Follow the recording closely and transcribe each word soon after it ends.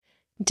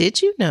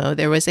Did you know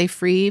there was a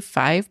free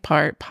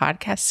 5-part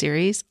podcast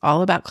series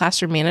all about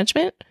classroom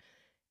management?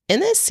 In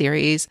this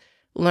series,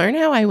 learn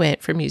how I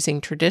went from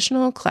using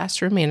traditional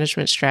classroom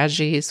management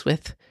strategies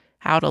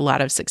without a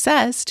lot of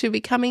success to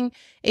becoming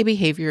a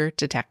behavior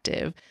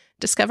detective.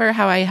 Discover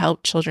how I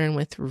help children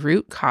with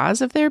root cause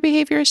of their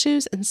behavior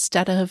issues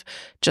instead of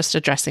just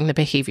addressing the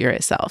behavior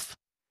itself.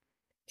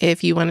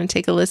 If you want to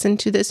take a listen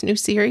to this new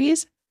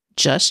series,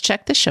 just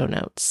check the show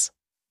notes.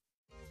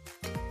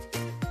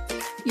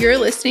 You're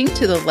listening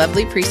to the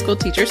Lovely Preschool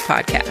Teachers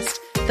Podcast,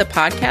 the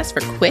podcast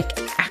for quick,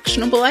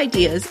 actionable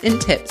ideas and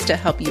tips to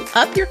help you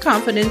up your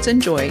confidence and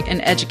joy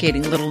in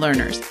educating little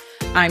learners.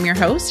 I'm your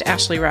host,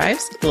 Ashley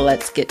Rives.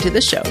 Let's get to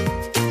the show.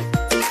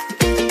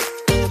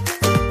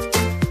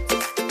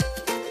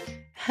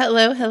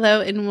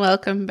 Hello, and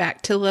welcome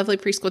back to Lovely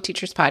Preschool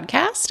Teachers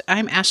Podcast.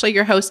 I'm Ashley,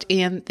 your host,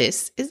 and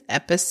this is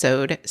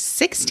episode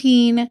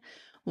 16,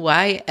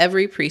 Why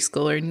Every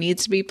Preschooler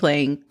Needs to be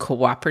Playing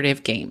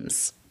Cooperative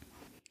Games.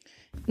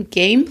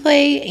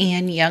 Gameplay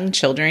and young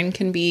children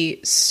can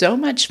be so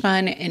much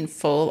fun and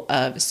full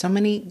of so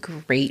many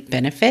great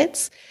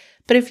benefits.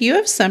 But if you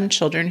have some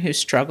children who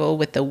struggle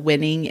with the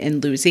winning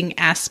and losing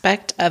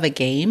aspect of a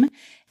game,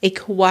 a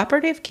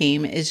cooperative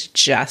game is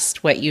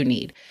just what you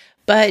need.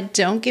 But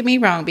don't get me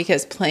wrong,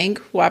 because playing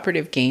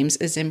cooperative games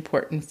is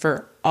important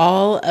for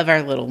all of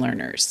our little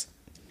learners.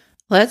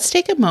 Let's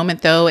take a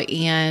moment though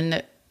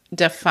and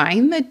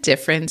define the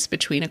difference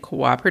between a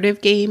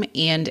cooperative game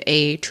and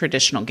a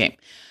traditional game.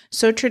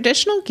 So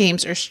traditional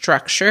games are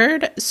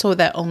structured so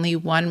that only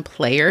one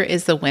player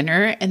is the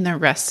winner and the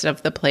rest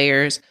of the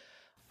players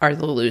are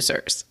the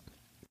losers.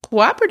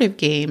 Cooperative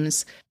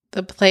games,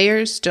 the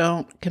players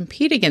don't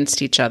compete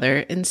against each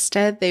other.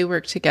 Instead, they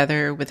work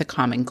together with a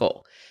common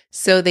goal.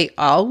 So they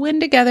all win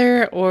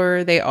together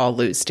or they all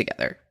lose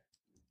together.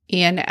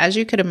 And as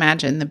you could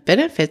imagine, the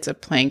benefits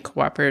of playing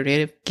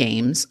cooperative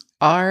games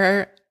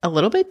are a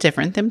little bit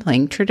different than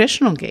playing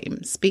traditional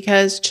games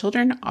because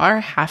children are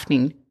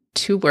having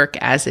to work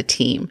as a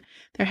team.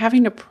 They're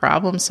having to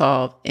problem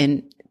solve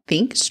and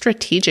think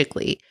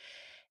strategically,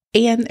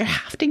 and they're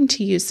having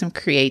to use some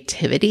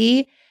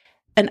creativity.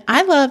 And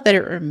I love that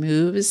it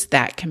removes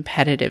that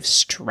competitive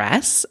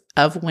stress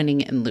of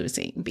winning and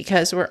losing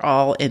because we're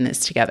all in this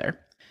together.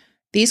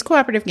 These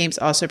cooperative games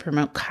also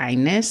promote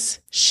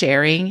kindness,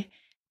 sharing,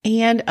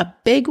 and a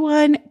big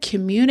one,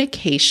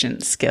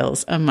 communication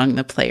skills among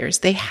the players.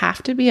 They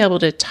have to be able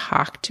to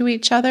talk to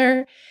each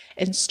other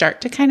and start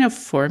to kind of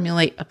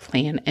formulate a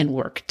plan and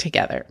work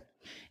together.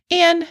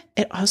 And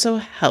it also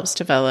helps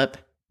develop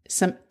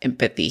some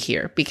empathy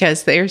here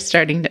because they're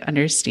starting to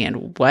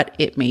understand what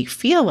it may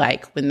feel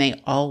like when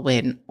they all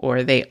win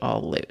or they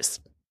all lose.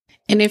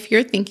 And if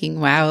you're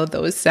thinking, wow,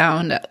 those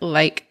sound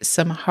like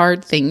some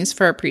hard things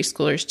for our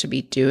preschoolers to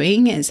be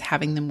doing, is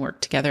having them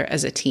work together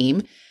as a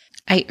team,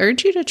 I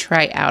urge you to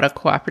try out a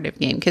cooperative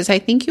game because I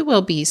think you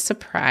will be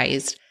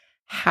surprised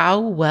how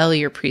well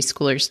your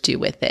preschoolers do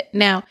with it.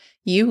 Now,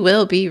 you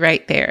will be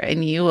right there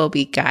and you will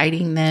be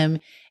guiding them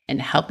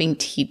and helping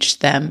teach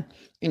them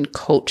and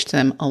coach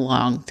them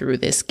along through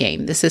this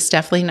game. This is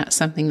definitely not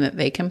something that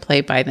they can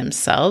play by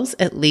themselves,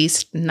 at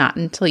least not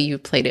until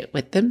you've played it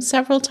with them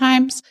several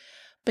times.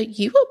 But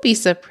you will be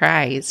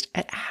surprised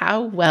at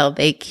how well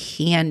they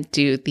can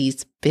do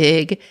these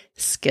big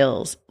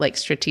skills like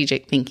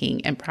strategic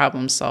thinking and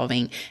problem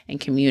solving and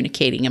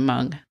communicating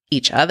among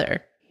each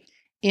other.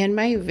 And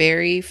my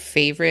very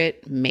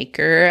favorite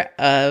maker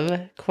of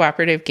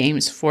cooperative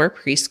games for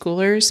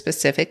preschoolers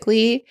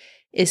specifically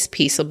is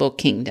Peaceable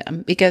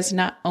Kingdom, because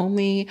not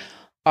only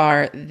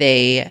are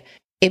they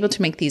able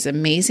to make these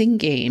amazing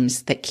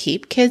games that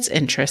keep kids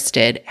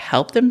interested,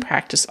 help them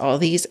practice all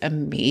these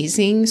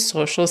amazing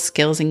social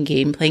skills and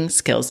game playing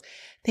skills,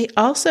 they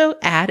also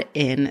add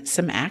in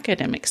some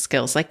academic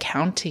skills like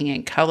counting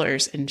and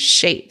colors and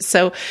shapes.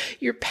 So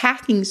you're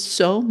packing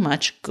so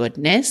much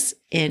goodness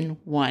in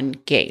one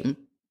game.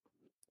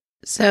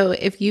 So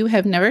if you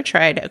have never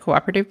tried a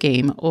cooperative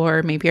game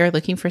or maybe are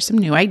looking for some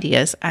new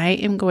ideas, I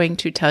am going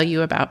to tell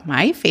you about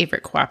my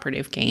favorite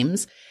cooperative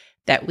games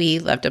that we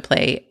love to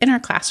play in our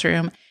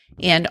classroom.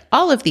 And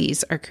all of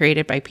these are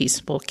created by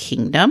Peaceable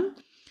Kingdom.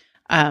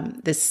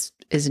 This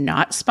is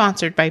not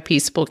sponsored by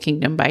Peaceable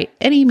Kingdom by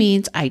any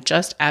means. I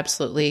just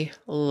absolutely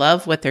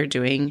love what they're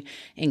doing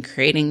in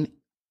creating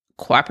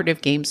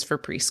cooperative games for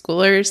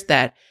preschoolers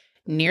that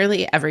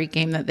nearly every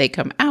game that they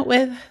come out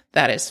with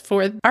that is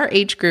for our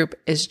age group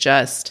is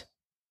just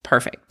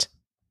perfect.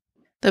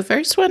 The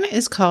first one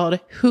is called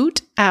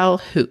Hoot Owl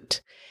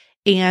Hoot.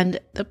 And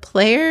the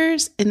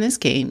players in this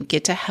game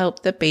get to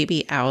help the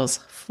baby owls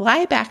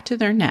fly back to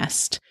their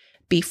nest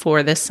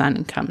before the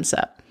sun comes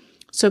up.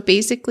 So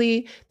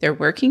basically, they're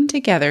working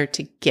together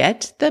to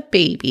get the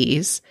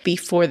babies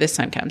before the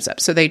sun comes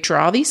up. So they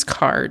draw these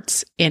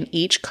cards, and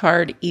each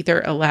card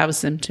either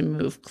allows them to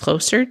move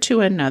closer to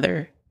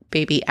another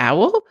baby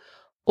owl,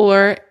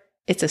 or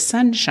it's a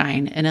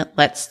sunshine and it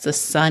lets the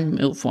sun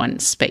move one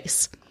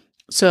space.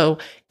 So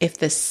if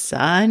the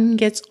sun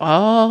gets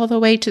all the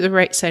way to the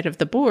right side of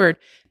the board,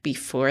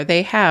 before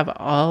they have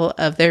all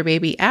of their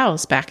baby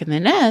owls back in the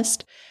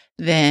nest,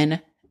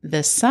 then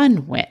the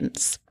son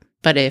wins.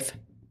 But if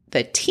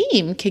the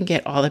team can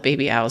get all the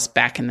baby owls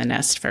back in the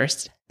nest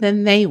first,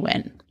 then they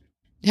win.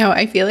 Now,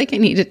 I feel like I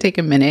need to take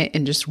a minute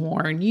and just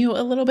warn you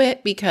a little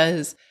bit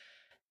because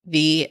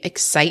the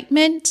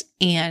excitement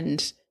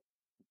and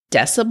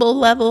decibel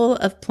level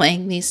of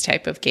playing these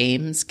type of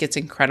games gets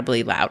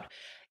incredibly loud.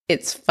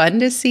 It's fun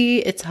to see,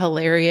 it's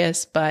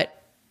hilarious, but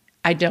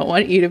I don't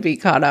want you to be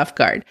caught off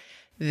guard.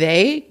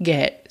 They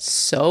get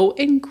so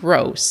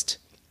engrossed,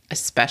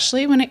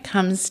 especially when it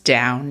comes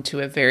down to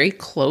a very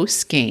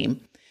close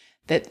game,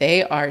 that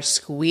they are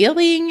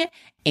squealing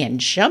and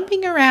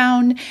jumping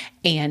around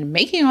and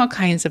making all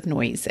kinds of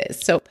noises.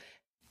 So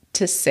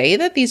to say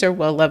that these are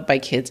well loved by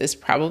kids is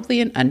probably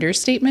an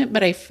understatement,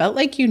 but I felt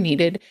like you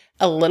needed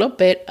a little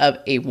bit of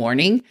a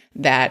warning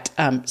that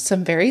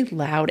some very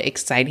loud,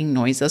 exciting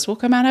noises will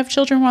come out of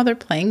children while they're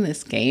playing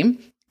this game.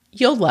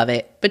 You'll love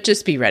it, but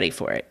just be ready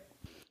for it.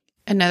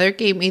 Another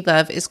game we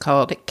love is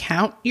called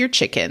Count Your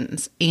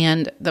Chickens,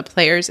 and the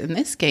players in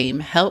this game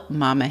help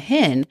Mama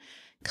Hen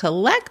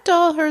collect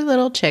all her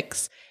little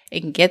chicks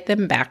and get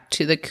them back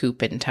to the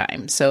coop in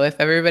time. So if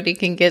everybody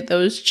can get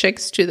those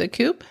chicks to the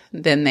coop,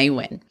 then they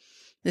win.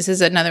 This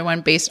is another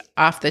one based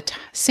off the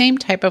same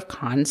type of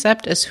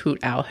concept as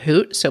Hoot Owl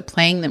Hoot. So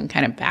playing them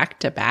kind of back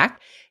to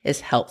back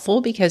is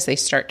helpful because they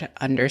start to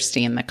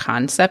understand the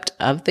concept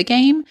of the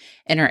game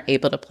and are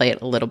able to play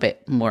it a little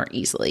bit more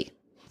easily.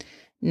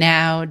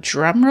 Now,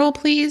 drum roll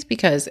please,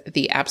 because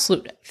the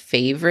absolute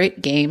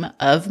favorite game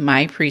of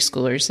my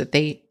preschoolers that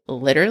they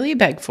literally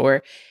beg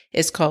for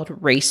is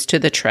called Race to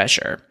the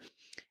Treasure.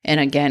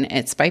 And again,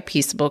 it's by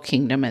Peaceable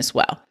Kingdom as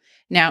well.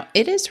 Now,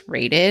 it is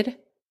rated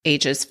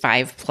ages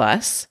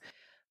 5+,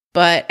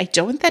 but I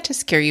don't want that to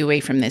scare you away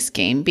from this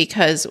game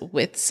because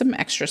with some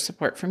extra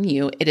support from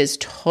you, it is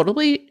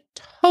totally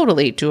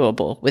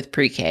doable with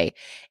pre-K,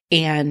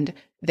 and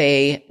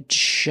they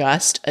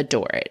just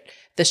adore it.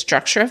 The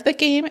structure of the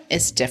game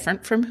is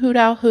different from Hoot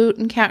Owl Hoot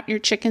and Count Your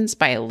Chickens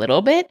by a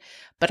little bit,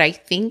 but I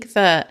think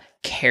the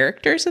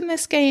characters in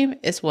this game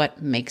is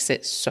what makes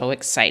it so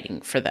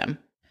exciting for them.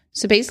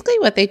 So basically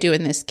what they do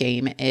in this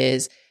game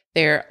is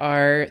there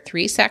are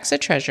 3 sacks of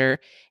treasure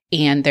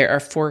and there are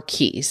 4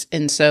 keys.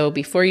 And so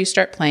before you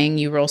start playing,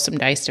 you roll some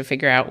dice to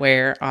figure out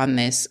where on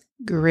this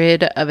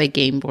grid of a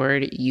game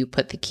board you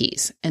put the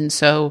keys. And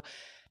so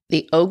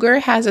the ogre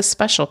has a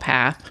special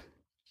path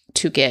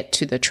to get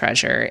to the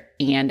treasure.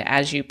 And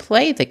as you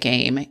play the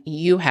game,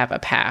 you have a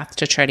path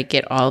to try to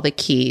get all the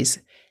keys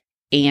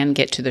and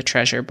get to the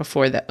treasure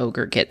before the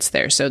ogre gets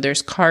there. So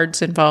there's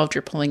cards involved.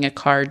 You're pulling a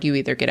card. You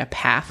either get a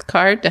path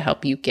card to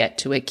help you get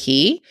to a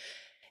key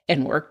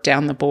and work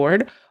down the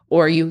board,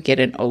 or you get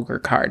an ogre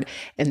card.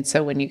 And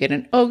so when you get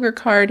an ogre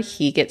card,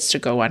 he gets to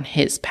go on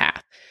his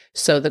path.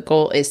 So the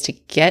goal is to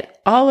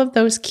get all of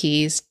those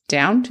keys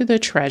down to the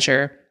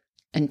treasure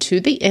and to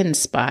the end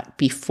spot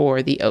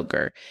before the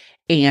ogre.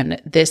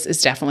 And this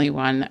is definitely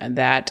one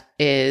that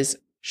is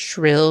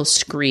shrill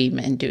scream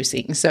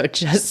inducing. So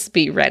just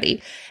be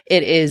ready.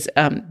 It is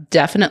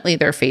definitely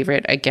their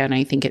favorite. Again,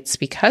 I think it's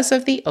because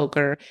of the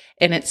ogre,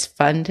 and it's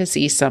fun to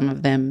see some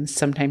of them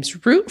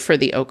sometimes root for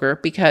the ogre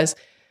because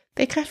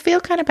they feel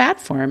kind of bad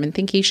for him and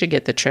think he should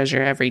get the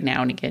treasure every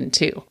now and again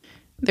too.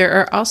 There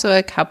are also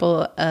a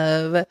couple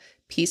of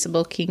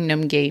Peaceable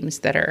Kingdom games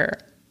that are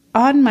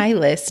on my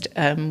list.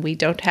 We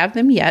don't have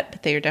them yet,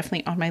 but they are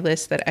definitely on my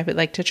list that I would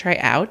like to try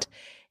out.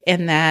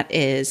 And that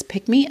is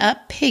Pick Me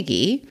Up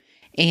Piggy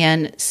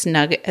and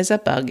Snug as a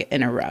Bug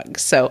in a Rug.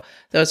 So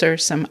those are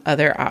some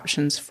other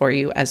options for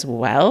you as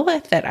well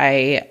that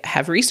I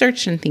have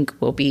researched and think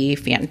will be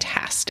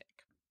fantastic.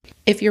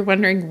 If you're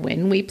wondering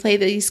when we play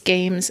these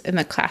games in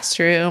the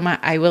classroom,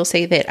 I will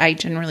say that I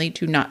generally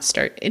do not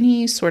start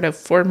any sort of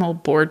formal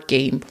board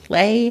game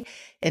play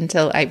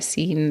until I've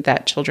seen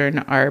that children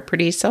are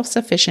pretty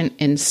self-sufficient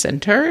in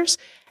centers,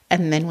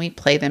 and then we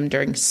play them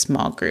during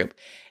small group.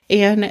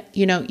 And,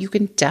 you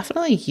can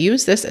definitely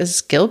use this as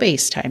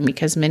skill-based time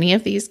because many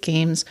of these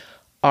games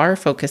are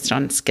focused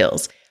on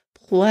skills.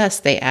 Plus,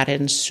 they add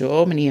in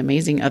so many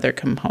amazing other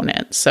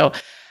components. So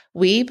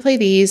we play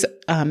these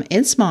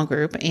in small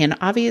group, and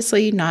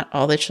obviously not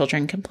all the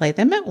children can play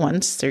them at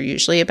once. They're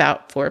usually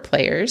about 4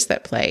 players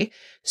that play.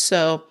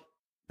 So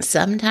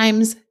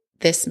sometimes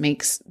this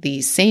makes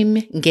the same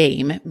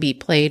game be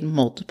played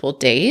multiple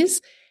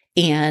days,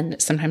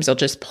 and sometimes I'll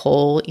just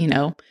pull,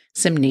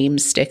 some name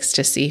sticks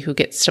to see who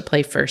gets to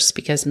play first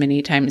because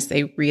many times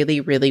they really,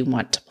 really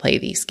want to play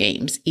these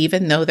games.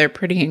 Even though they're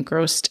pretty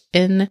engrossed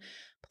in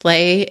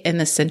play in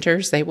the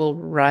centers, they will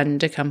run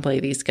to come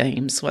play these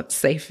games once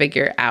they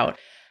figure out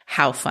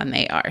how fun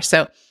they are.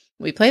 So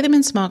we play them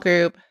in small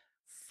group,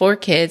 4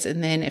 kids,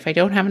 and then if I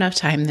don't have enough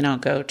time, then I'll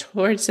go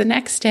towards the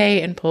next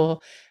day and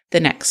pull the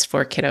next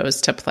 4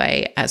 kiddos to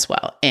play as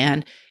well.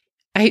 And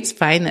I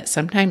find that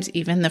sometimes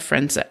even the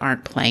friends that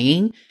aren't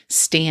playing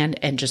stand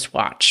and just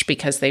watch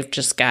because they've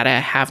just got to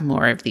have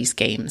more of these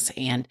games.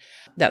 And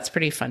that's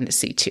pretty fun to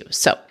see too.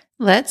 So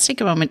let's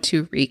take a moment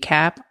to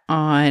recap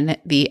on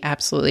the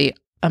absolutely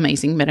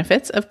amazing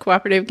benefits of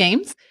cooperative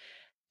games.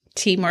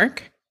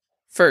 Teamwork,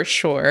 for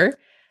sure.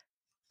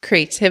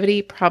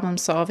 Creativity, problem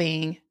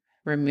solving,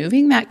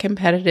 removing that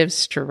competitive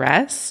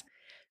stress,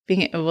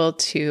 being able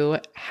to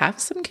have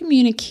some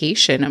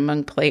communication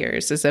among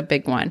players is a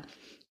big one.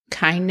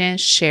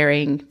 Kindness,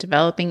 sharing,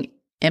 developing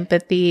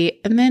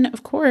empathy, and then,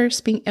 of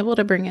course, being able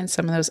to bring in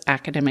some of those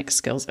academic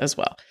skills as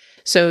well.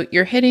 So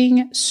you're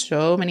hitting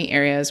so many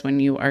areas when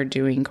you are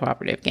doing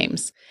cooperative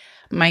games.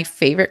 My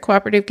favorite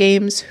cooperative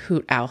games,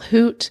 Hoot Owl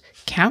Hoot,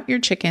 Count Your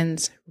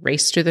Chickens,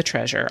 Race to the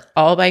Treasure,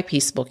 all by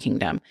Peaceable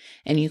Kingdom.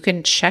 And you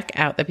can check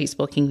out the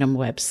Peaceable Kingdom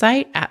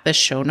website at the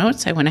show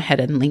notes. I went ahead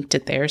and linked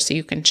it there so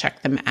you can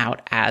check them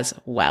out as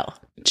well.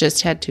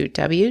 Just head to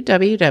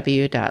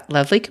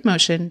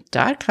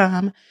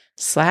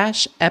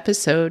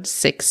www.lovelycommotion.com/episode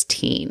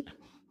 16.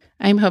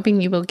 I'm hoping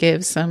you will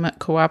give some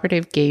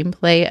cooperative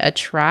gameplay a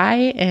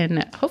try,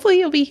 and hopefully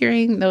you'll be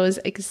hearing those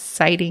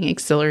exciting,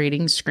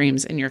 exhilarating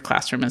screams in your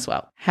classroom as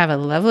well. Have a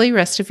lovely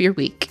rest of your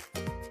week.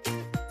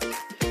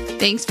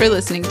 Thanks for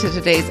listening to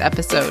today's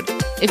episode.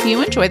 If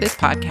you enjoy this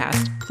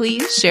podcast,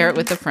 please share it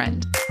with a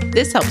friend.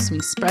 This helps me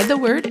spread the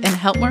word and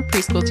help more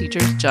preschool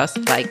teachers just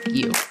like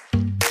you.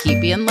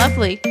 Keep being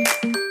lovely.